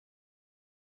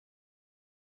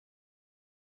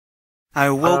I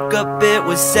woke up, it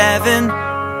was 7,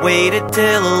 waited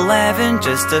till 11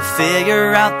 just to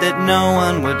figure out that no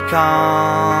one would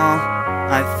call.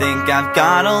 I think I've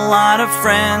got a lot of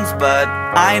friends, but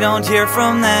I don't hear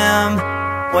from them.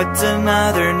 What's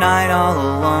another night all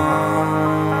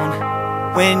alone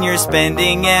when you're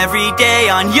spending every day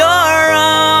on your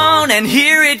own? And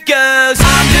here it goes.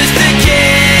 I'm just a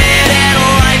kid and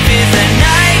life is a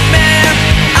nightmare.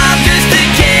 I'm just a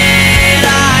kid,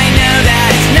 I know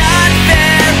that it's not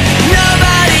fair.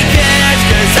 Nobody cares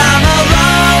 'cause I'm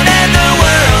alone and the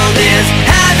world is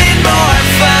having more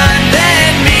fun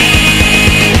than me.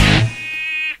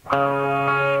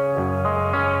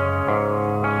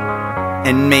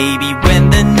 And maybe when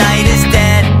the night is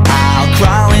dead, I'll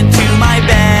crawl into my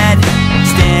bed,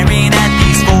 staring at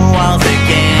these four walls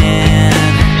again.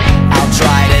 I'll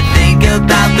try to think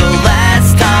about the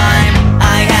last time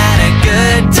I had a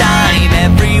good time.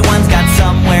 Everyone's got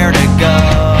somewhere to go,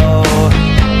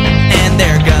 and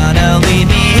they're gonna leave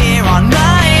me here on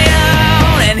my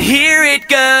own. And here it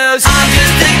goes. I'm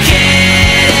just a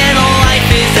kid and life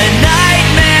is a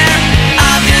nightmare.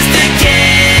 I'm just a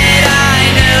kid, I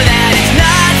know that it's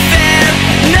not fair.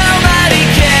 Nobody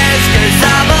cares 'cause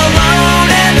I'm alone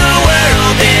and the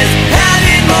world is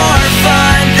having more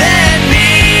fun than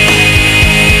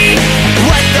me.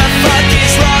 What the fuck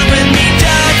is wrong with me?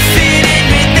 Don't fit in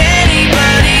with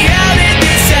anybody. How did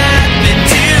this happen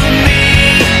to me?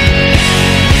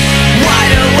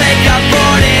 Wide awake, I'm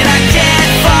bored and I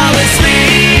can't fall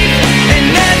asleep. And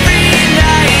every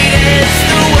night is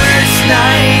the worst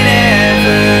night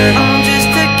ever. I'm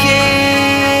just a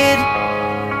kid.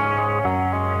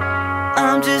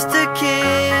 I'm just a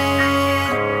kid.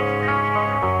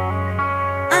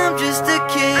 I'm just a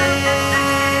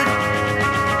kid.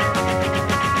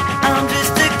 I'm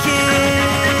just a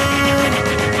kid.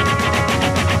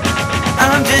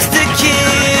 I'm just a